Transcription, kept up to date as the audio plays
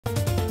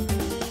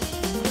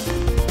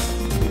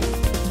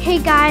Hey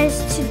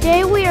guys,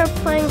 today we are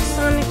playing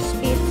Sonic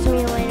Speed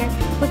Simulator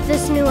with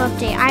this new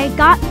update. I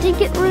did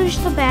get Rouge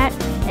the Bat,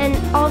 and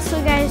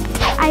also guys,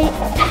 I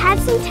had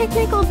some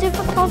technical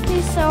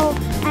difficulties, so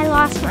I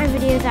lost my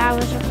video that I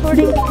was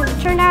recording because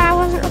it turned out I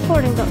wasn't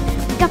recording, but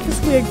we got this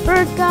weird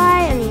bird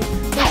guy, and he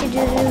wants you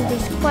to do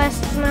these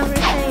quests and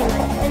everything, and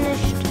I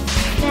finished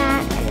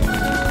that, and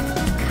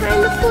it's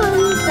kind of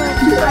fun,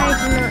 but I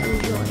did not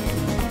enjoy it.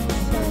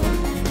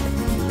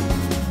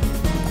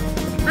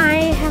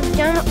 I have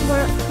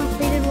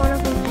completed one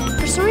of them.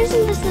 For some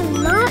reason, this is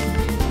not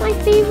my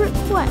favorite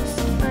quest.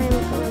 I'm going to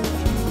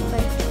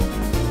play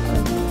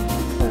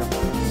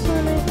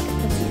Sonic.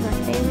 This is my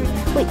favorite.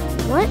 Wait,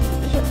 what?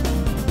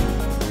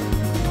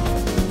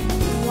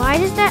 Why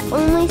does that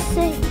only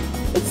say?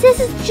 It says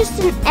it's just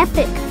an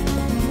epic.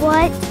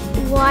 What?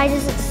 Why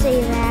does it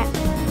say that?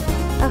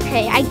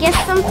 Okay, I guess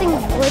something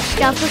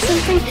glitched up or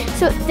something,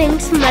 so it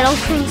thinks Metal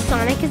King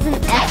Sonic is an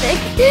epic.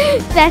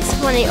 That's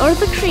funny. Or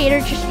the creator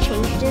just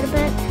changed it a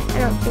bit. I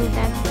don't think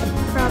that's the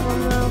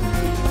problem though.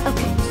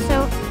 Okay,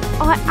 so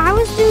what I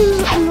was doing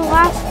in the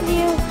last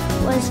video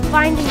was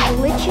finding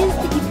glitches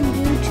that you can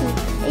do to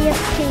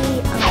AFK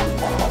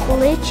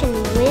glitch and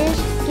win,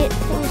 get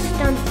things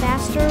done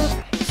faster.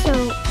 So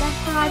that's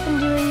what I've been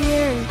doing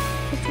here, and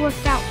it's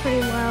worked out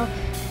pretty well.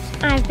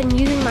 I've been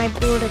using my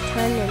board a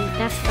ton, and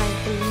that's what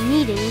I've been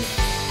needing.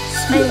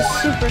 I'm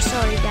super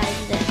sorry, guys,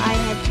 that I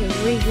had to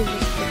redo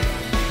this video.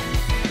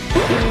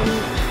 And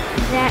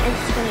that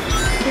is going to be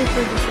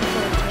super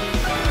disappointing.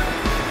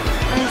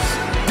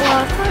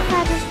 Well, it's not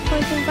that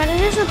disappointing, but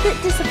it is a bit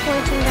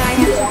disappointing that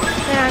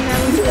I'm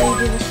having to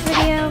redo this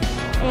video.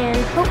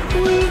 And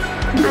hopefully,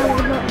 I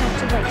will not have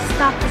to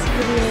stop this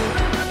video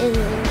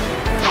in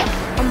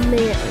a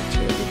minute or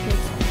two, because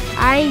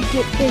I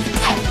get busy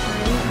sometimes.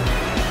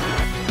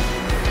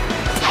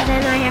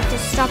 Then I have to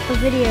stop the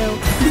video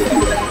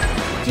and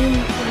do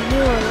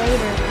more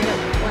later. I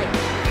don't like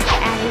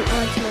adding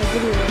onto my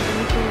video and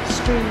making a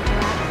stream for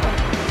that.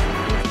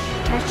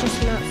 That's just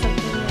not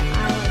something that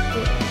I like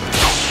doing.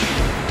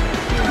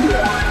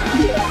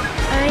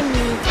 I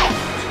need to,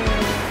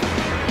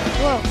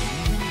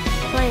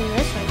 playing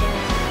this I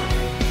guess.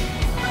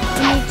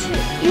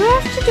 You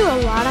have to do a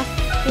lot of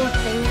cool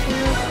things in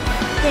this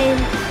game.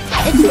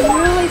 It's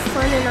really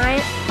fun, and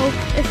I hope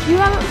if you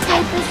haven't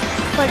played this,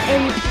 but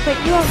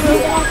you have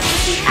Roblox,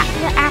 this is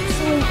the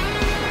absolute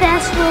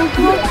best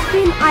Roblox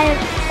game I have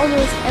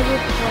almost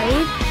ever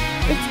played.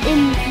 It's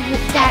in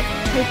that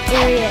type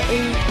area,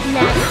 in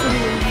that city,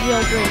 in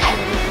real great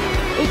area.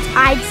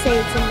 I'd say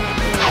it's in that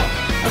area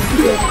of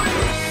good.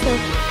 So,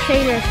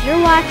 creator, if you're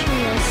watching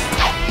this,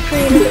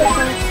 creator of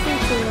Sonic Speed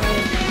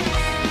Simulator,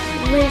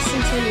 listen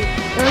to me.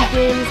 Their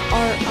games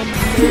are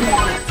amazing.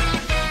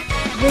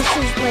 This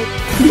is like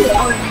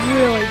a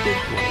really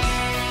good game.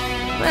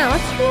 Wow,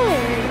 it's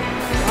really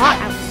hot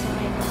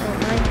outside at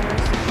my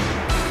house.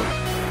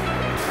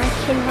 I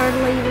can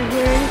hardly even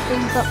hear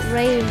anything but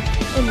rain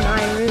in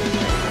my room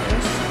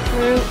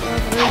right now.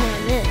 The room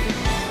I'm in.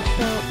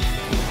 So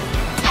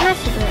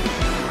that's a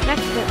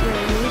bit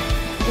rainy.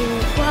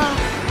 Well,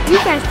 you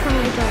guys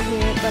probably don't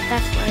hear it, but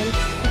that's fine,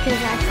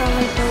 because I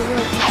probably don't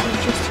want you to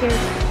just hear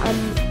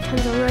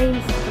tons of rain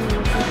and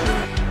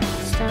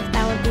stuff.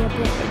 That would be a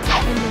bit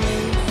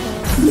annoying.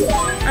 So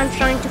I'm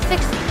trying to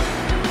fix it.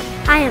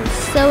 I am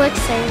so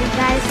excited,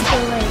 guys, to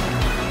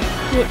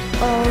get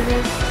all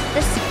this.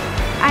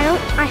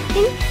 I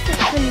think that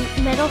the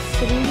Metal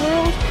City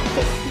world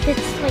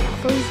that's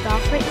closed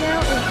off right now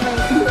is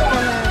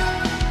gonna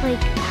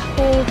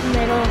hold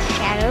Metal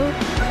Shadow,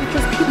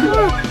 because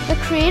the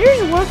creators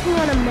are working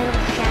on a Metal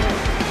Shadow,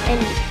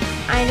 and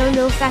I don't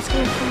know if that's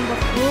gonna come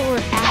before or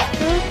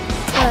after,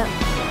 but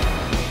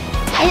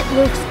it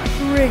looks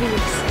pretty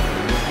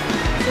exciting.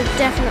 So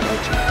definitely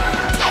check it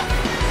out.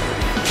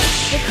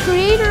 The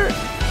creator,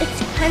 it's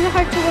kind of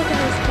hard to look at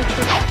his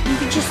picture. You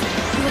can just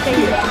look at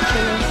your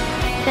picture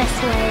best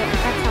way.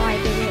 That's how I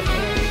did it,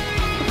 and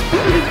it's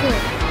pretty good.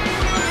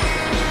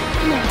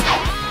 Now,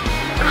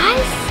 I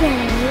say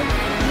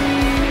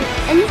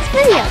in this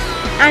video,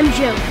 I'm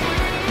joking.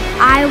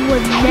 I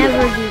would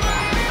never do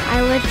that.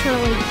 I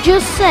literally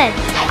just said,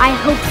 I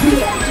hope we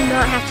do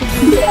not have to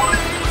do that.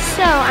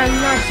 So, I'm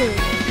not doing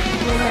it,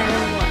 no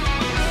matter what.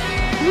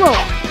 Whoa,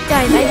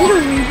 guys, I did a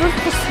rebirth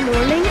this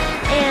morning,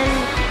 and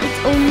it's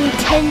only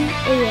 10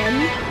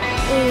 a.m.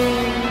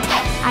 and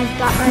I've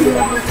got my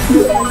level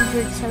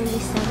 177.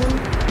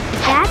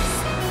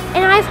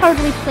 And I've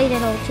hardly played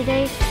at all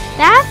today.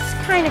 That's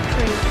kind of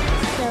crazy.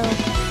 So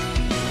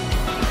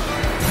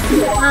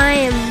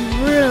I am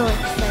really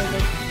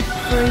excited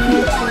for you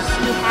to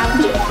see how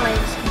to play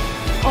this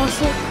game.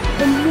 Also,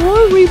 the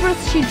more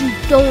rebirths you do,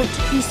 don't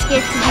be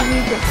scared to do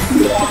rebirths.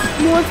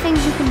 The more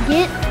things you can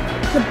get,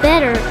 the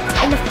better,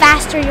 and the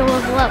faster you'll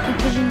level up,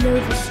 because you know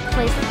this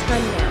place a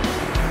ton now.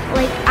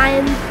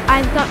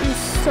 I've gotten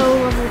so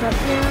leveled up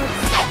now,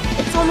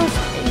 it's almost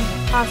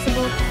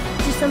impossible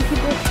to some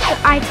people. But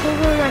I told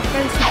one of my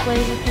friends who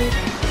plays with me,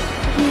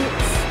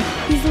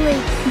 he's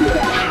like,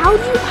 how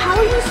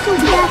are you so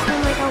fast?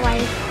 I'm like, oh, I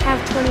have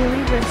 20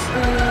 rebirths.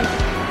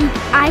 And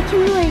I I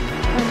can like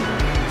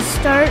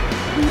start,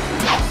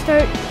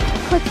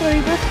 click the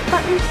reverse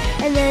button,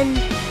 and then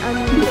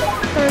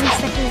 30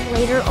 seconds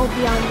later I'll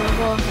be on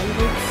level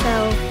 100. So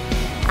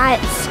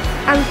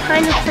I'm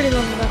kind of pretty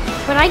leveled up,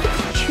 but I get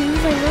to choose.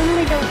 I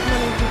normally don't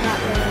want to do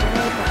that right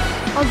away, but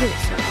I'll do it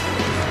soon.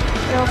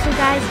 And also,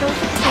 guys, don't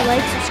forget to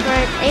like,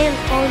 subscribe, and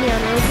follow me on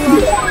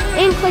Roblox,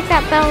 and click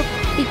that bell,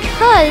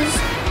 because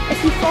if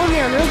you follow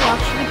me on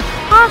Roblox, you could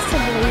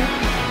possibly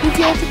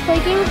be able to play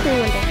a game with me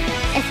one day.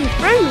 If you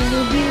friend me,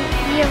 you'll be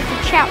able to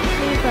chat with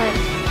me, but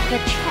the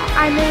chat,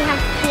 I may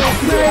have to play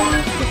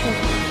friends because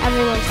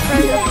everyone's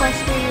friend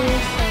requesting me,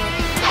 so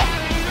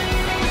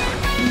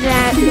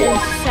that is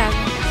sad.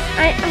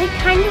 I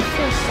kind of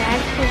feel sad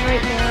because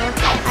right now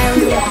I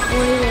only have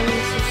 41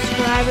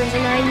 subscribers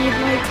and I need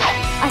like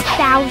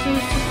 1,000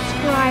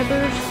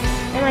 subscribers,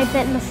 and I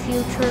bet in the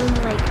future, in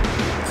like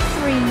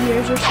 3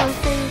 years or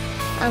something,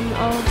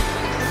 I'll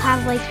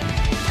have like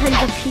tons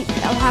of people.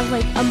 I'll have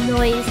like 1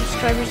 million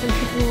subscribers, and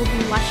people will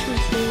be watching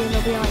this video and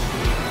they'll be like,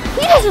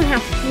 he doesn't have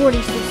 40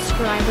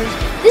 subscribers.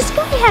 This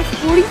guy had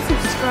 40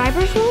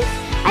 subscribers once?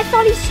 I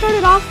thought he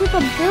started off with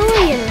 1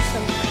 billion or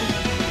something.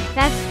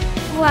 That's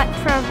what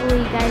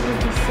probably you guys would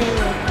be saying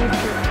like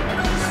YouTube.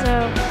 So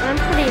I'm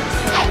pretty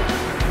excited.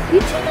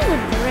 YouTube is a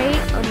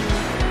great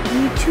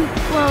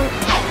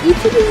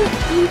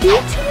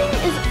YouTubing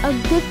is a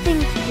good thing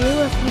to do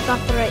if you got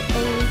the right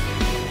things.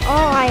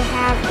 All I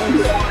have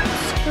is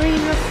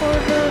screen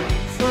recorder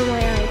for my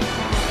iPad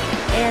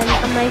and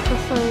a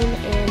microphone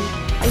and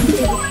a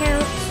YouTube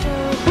account, so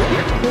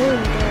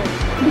really good.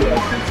 You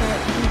can start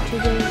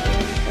YouTubing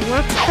and it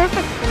works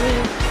perfect for me.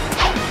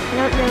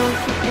 I don't know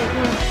if it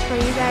works for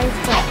you guys,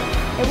 but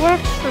it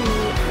works for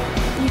me.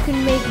 You can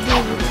make a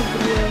YouTube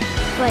video,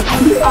 but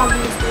you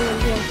obviously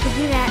won't be able to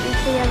do that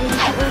until you have a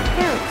YouTube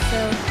account, so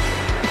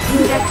you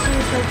would have to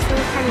use like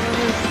some kind of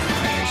a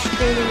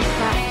streaming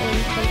platform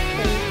type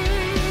thing.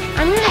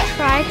 I'm gonna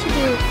try to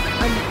do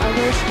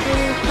other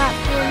streaming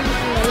platforms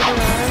later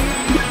on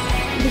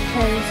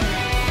because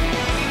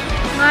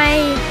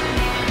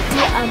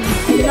I'm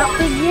not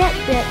big yet,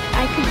 but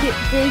I could get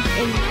big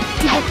and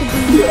people could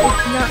be like,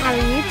 not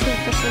having YouTube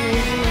for some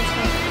reason or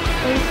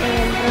something,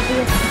 and they'll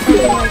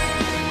be like,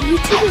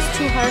 YouTube is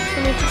too hard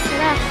for me to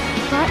set up,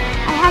 but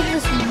I have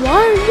this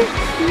one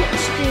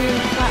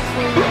streaming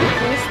platform like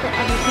this that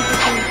other people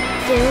can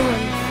do,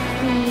 and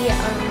the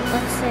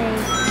let's say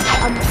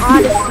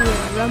Odyssey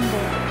and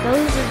Rumble.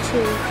 Those are 2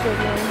 good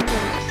ones,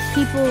 and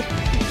people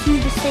do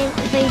the same.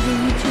 They do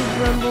YouTube,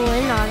 Rumble,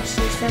 and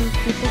Odyssey. Some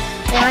people,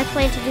 and I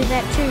plan to do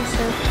that too.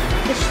 So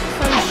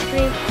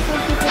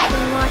some people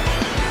can watch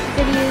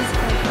videos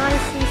on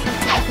Odyssey. Some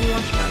people can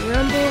watch it on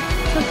Rumble.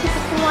 Some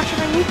people can watch it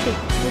on YouTube,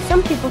 and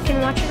some people can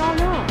watch it on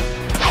all.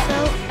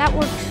 So that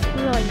works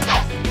really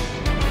nice.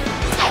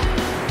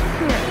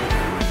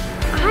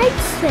 I'd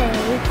say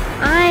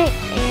I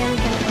am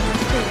gonna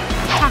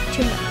talk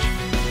too much.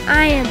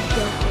 I am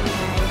joking,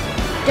 guys.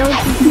 Don't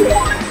be freaked.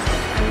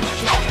 I was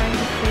just trying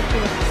to freak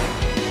you out.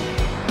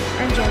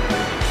 I'm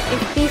joking.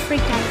 If be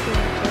freaked out, if you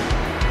want to.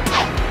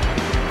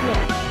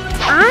 Yeah.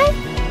 I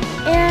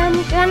am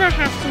gonna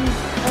have to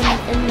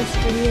end this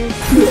video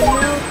soon.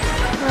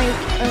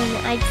 Like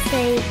I'd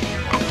say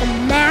at the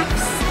max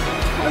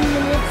 10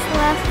 minutes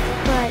left,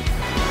 but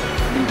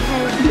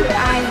because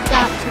I've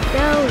got to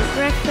go eat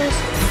breakfast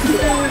and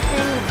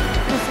everything,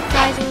 and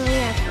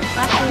surprisingly I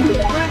forgot to eat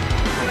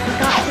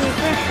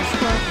breakfast.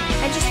 Well,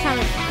 I just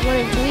haven't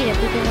wanted to eat it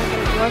because I've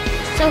been working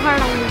so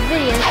hard on these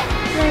videos,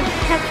 and I've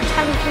kept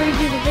having to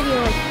redo the video.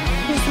 Like,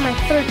 this is my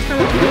 3rd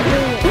time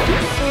redoing it.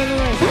 So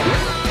anyway,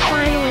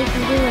 finally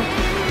can do it.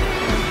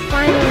 I'm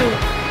finally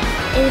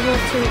able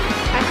to.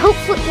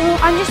 Well,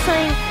 I'm just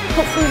saying,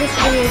 hopefully this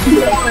video is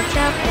going to catch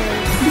up, and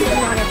I'm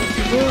not able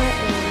to do it.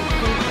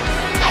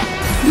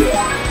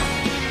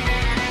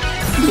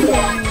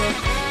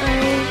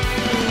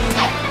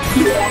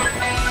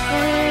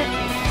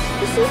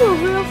 This is a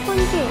real fun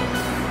game,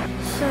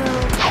 so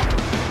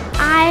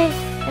I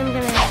am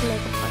gonna have to make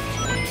a part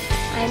 2.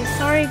 I'm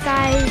sorry,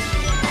 guys.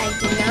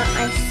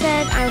 I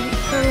said I'm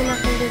probably not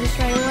gonna do this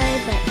right away,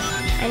 but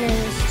I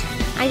noticed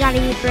I gotta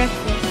eat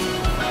breakfast.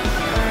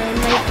 I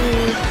might be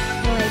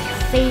like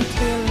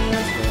fainting in the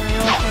rest of my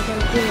life. I'm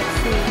gonna do it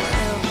soon,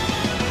 so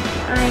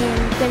I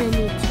am gonna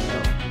need to.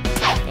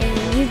 And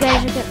you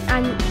guys are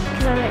gonna,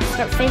 because I might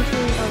start fainting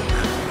and going,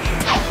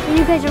 and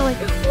you guys are like,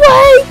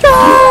 wake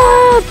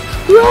up!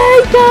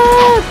 Wake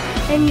up!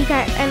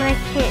 And I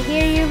can't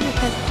hear you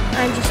because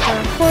I'm just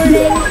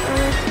recording on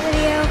this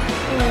video,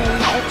 and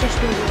it just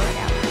didn't work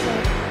out. So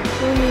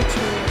we need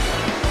to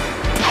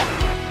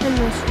end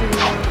this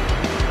video.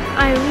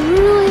 I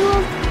really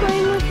love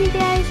playing with you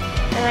guys,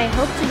 and I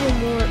hope to do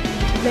more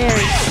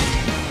very soon.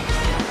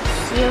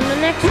 See you on the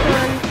next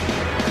one.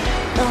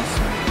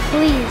 Also,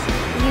 please,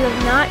 if you have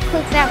not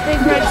clicked that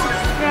big red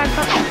subscribe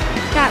button,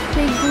 that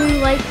big blue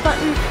like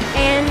button,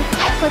 and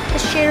click the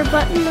share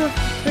button with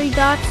 3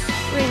 dots.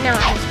 Right now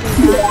it has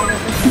 3 dots,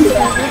 and it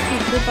does in the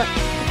future, but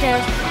it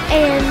does.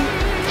 And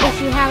if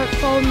you haven't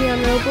followed me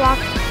on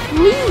Roblox,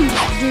 please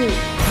do,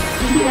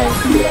 because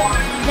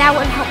that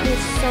would help me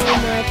so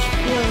much.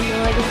 You have no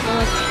idea how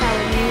much that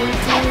would mean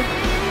to me.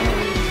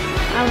 And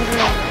I would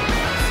really like it.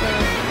 So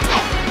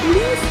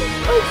please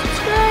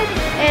subscribe,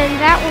 and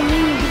that will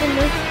mean you get a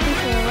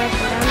notification when I write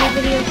down the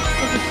video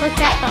if you click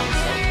that bell.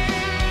 So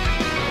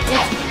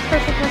it's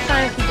perfectly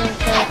fine if you don't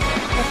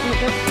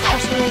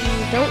especially if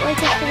you don't like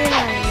this video.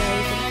 I don't know,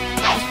 you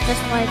can just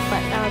dislike,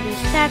 but that would be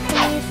sad for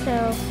me. So,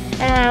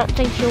 and I don't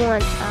think you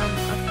want a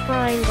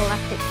crying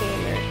galactic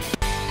gamer.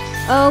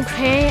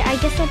 Okay, I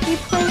guess I'll be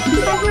playing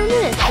for 5 more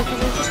minutes because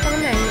I just got a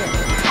manual.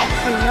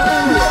 And no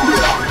one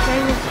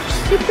manuals are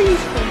super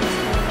useful in this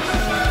game,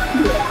 so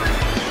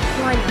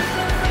why not?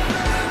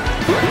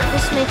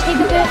 This may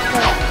take a bit,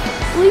 but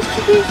at least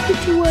you guys get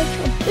to watch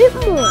a bit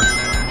more.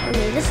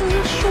 Okay, this is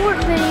a short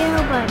video,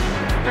 but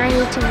I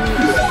need to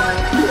eat.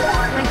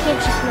 I can't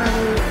just not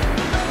eat.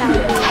 That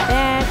would be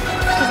bad,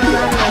 because I'm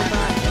not a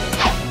robot.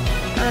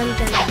 I'm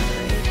gonna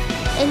hurry.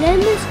 And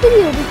end this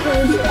video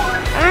because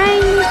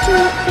I need to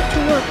get to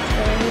work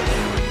today and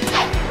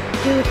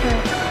do it.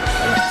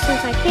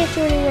 Since I can't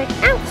do anything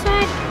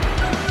outside,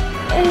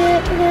 then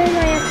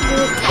I have to do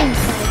it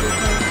inside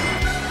because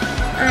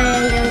I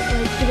don't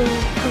like getting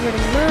covered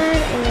in mud,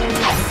 and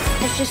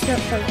it's just not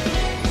fun.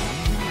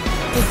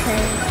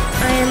 Because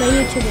I am a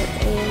YouTuber,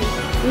 and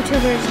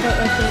YouTubers don't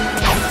like being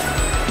bad.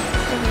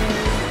 And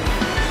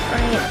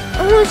I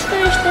almost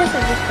finished this.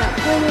 I just got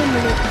 4 more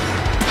minutes,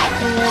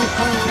 and then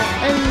I'll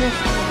end this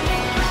video.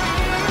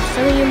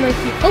 Some of you might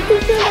be open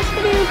to this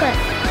video, but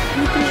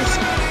you can just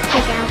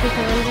click out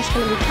because I'm just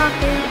going to be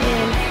talking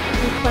and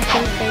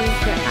collecting things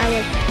that I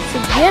would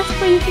suggest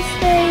for you to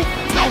stay,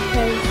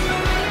 because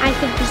I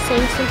could be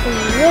saying something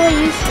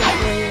really useful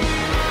for you.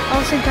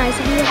 Also, guys,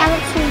 if you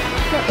haven't seen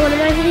one of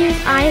my videos,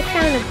 I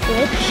found a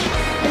glitch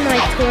in my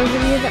tour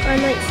video that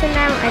I might send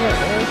out. I don't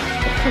know.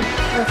 It could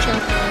glitch out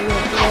and I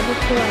won't be able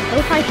to. I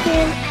hope I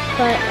can.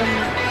 But,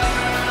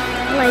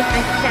 like,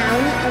 I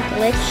found a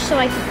glitch so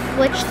I could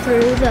glitch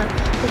through the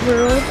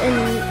world in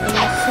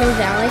Snow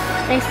Valley.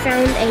 And I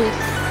found a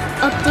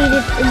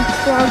updated in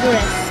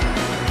progress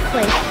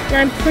place. And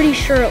I'm pretty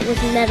sure it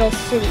was Metal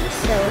City.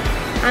 So,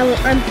 I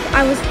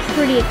was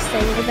pretty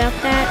excited about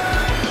that.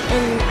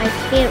 And I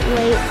can't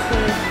wait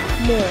for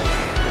more.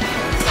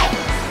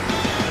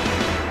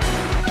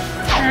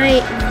 I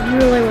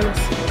really want to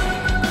see it.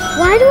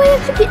 Why do I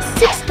have to get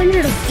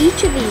 600 of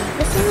each of these?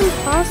 This is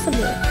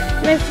impossible.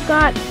 And I've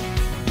got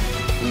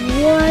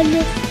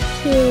 1,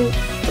 2,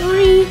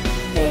 3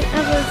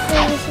 other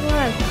things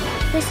left.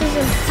 This is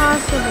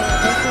impossible.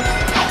 This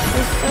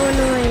is so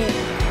annoying.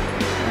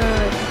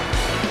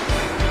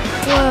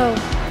 Whoa.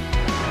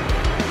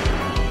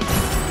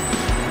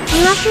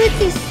 You have to hit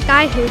these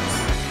sky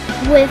hoops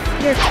with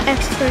your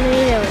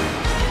X-Tornado.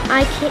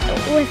 I can't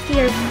with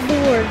your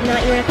board, not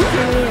your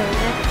X-Tornado.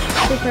 That's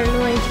super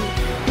annoying to me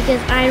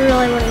because I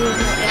really want to use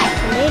my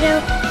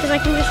X-Tornado because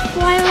I can just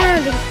fly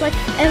around and collect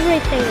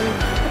everything in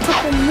a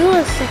couple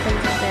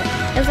milliseconds of it.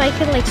 If I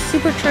could like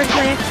supercharge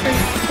my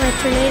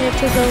Tornado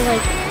to go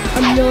like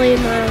 1,000,000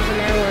 miles an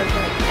hour,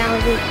 but that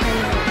would be kind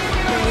of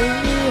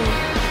crazy,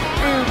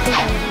 and I don't think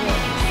I would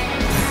work.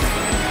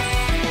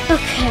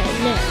 Okay,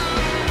 now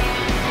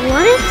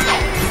what if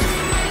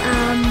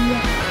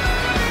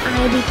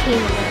I became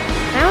a nerd?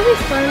 That would be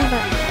fun,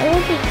 but it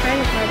would be kind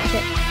of hard to.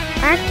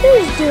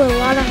 Actors do a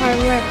lot of hard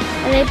work,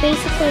 and they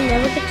basically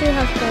never get to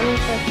have fun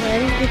with their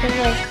friends because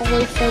they're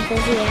always so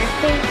busy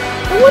acting.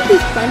 It would be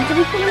fun to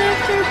become an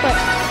actor, but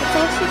it's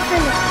also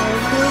kind of hard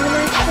being an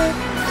actor.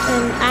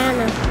 And I don't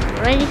know if I'm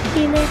ready to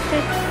be an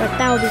actor, but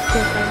that would be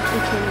cool if I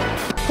became an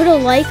actor. Put a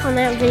like on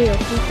that video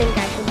if you think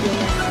I should be an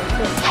actor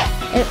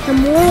too. If the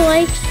more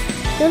likes,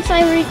 once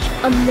I reach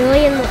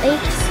 1,000,000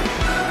 likes,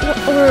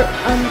 or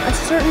a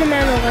certain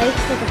amount of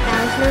likes, like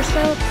 1,000 or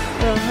so,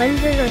 or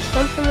 100 or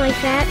something like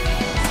that,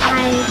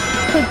 I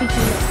could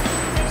become it.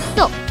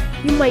 So,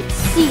 you might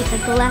see the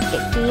Galactic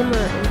Gamer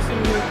in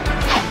some movies.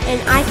 And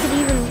I could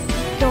even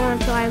go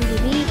onto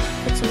IMDb,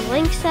 put some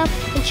links up,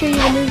 and show you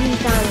the movies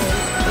downloaded.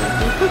 So you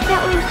can click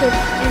that link,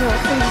 and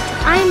it'll send you to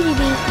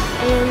IMDb,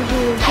 and you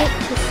will get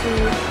to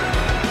see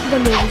the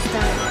movies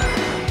downloaded.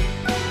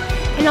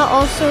 And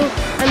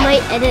I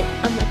might edit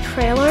the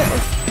trailer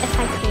if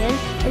I can,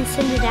 and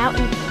send it out,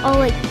 and I'll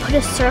like put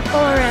a circle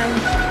around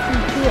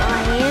who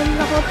I am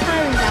the whole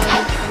time, and that would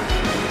be kind of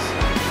fun.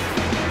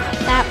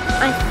 So that,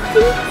 I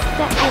think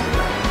that would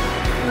work.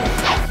 Yeah.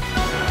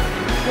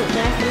 Wait,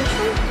 did I finish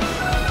one?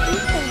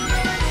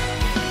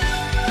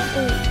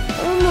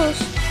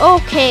 Almost.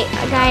 Okay,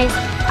 guys,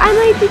 I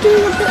might be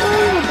doing a bit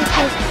longer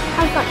because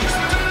I've got just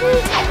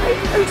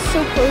I'm so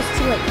close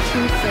to like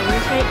 2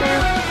 things right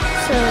now,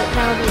 so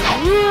that would be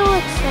real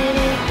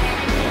exciting.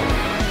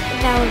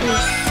 That would be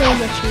so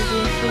much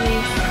easier for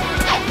me.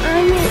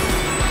 I might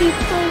be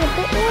playing a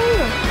bit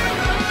longer.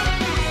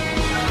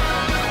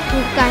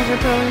 You guys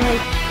are probably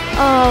like,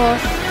 oh,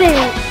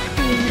 thank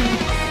you.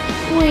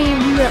 We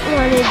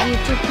wanted you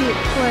to keep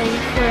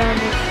playing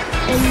forever,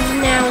 and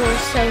now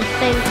we're so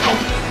thankful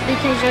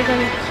because you're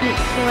going to keep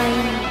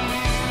playing.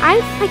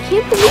 I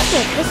can't believe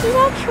it. This is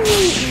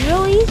actually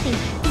real easy.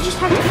 You you just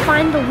have to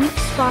find the weak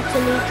spots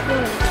in each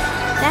one.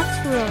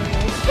 That's really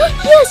nice.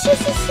 Yes.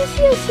 This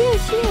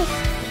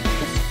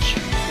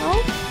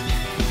child.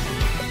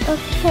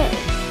 Okay.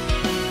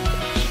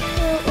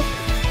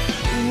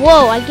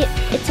 Whoa,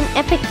 it's an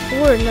epic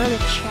word, not a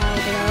child,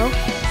 though.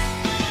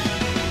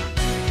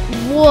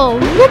 Whoa,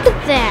 look at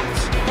that.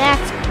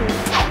 That's cool.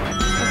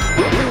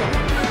 Okay,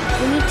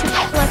 we need to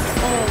collect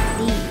all of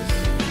these.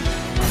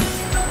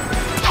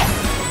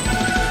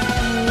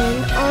 And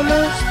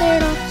almost there,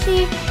 let's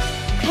see.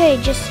 Okay,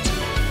 just,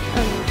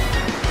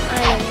 I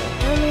don't know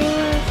how many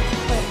left,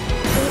 but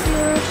 8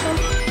 more or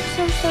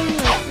something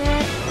like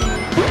that.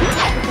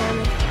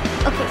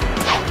 Okay,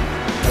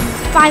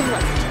 5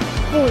 left,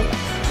 4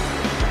 left.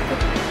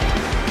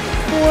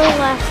 4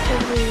 left of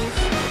these.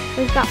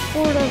 We've got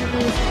 4 of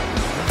these.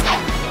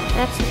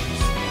 That's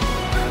nice.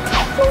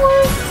 4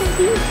 of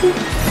these. Okay,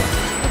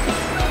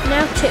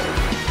 now 2.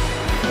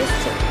 Just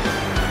 2.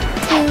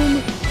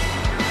 Boom.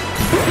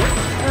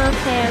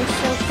 Okay, I'm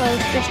so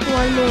close. Just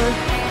 1 more.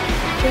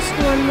 Just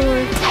 1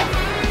 more.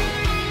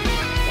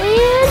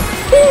 And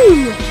boom!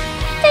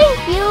 Thank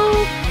you!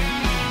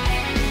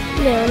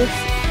 Now, let's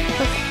see.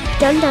 Okay,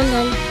 done.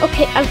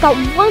 Okay, I've got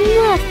 1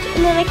 left,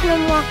 and then I can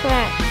unlock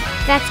that.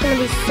 That's gonna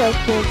be so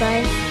cool,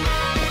 guys.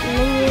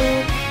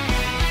 Menu.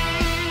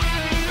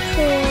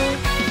 Trail.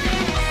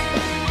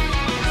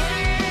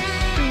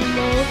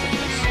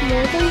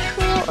 Smolden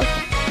trail?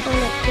 Okay, I'm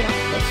gonna get off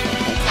this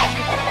one.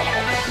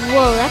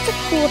 Whoa, that's a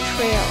cool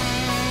trail.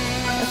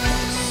 Okay,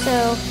 so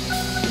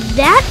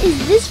that is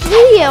this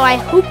video. I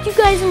hope you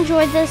guys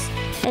enjoyed this,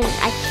 and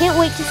I can't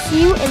wait to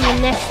see you in the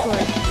next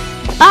one.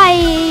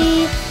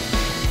 Bye!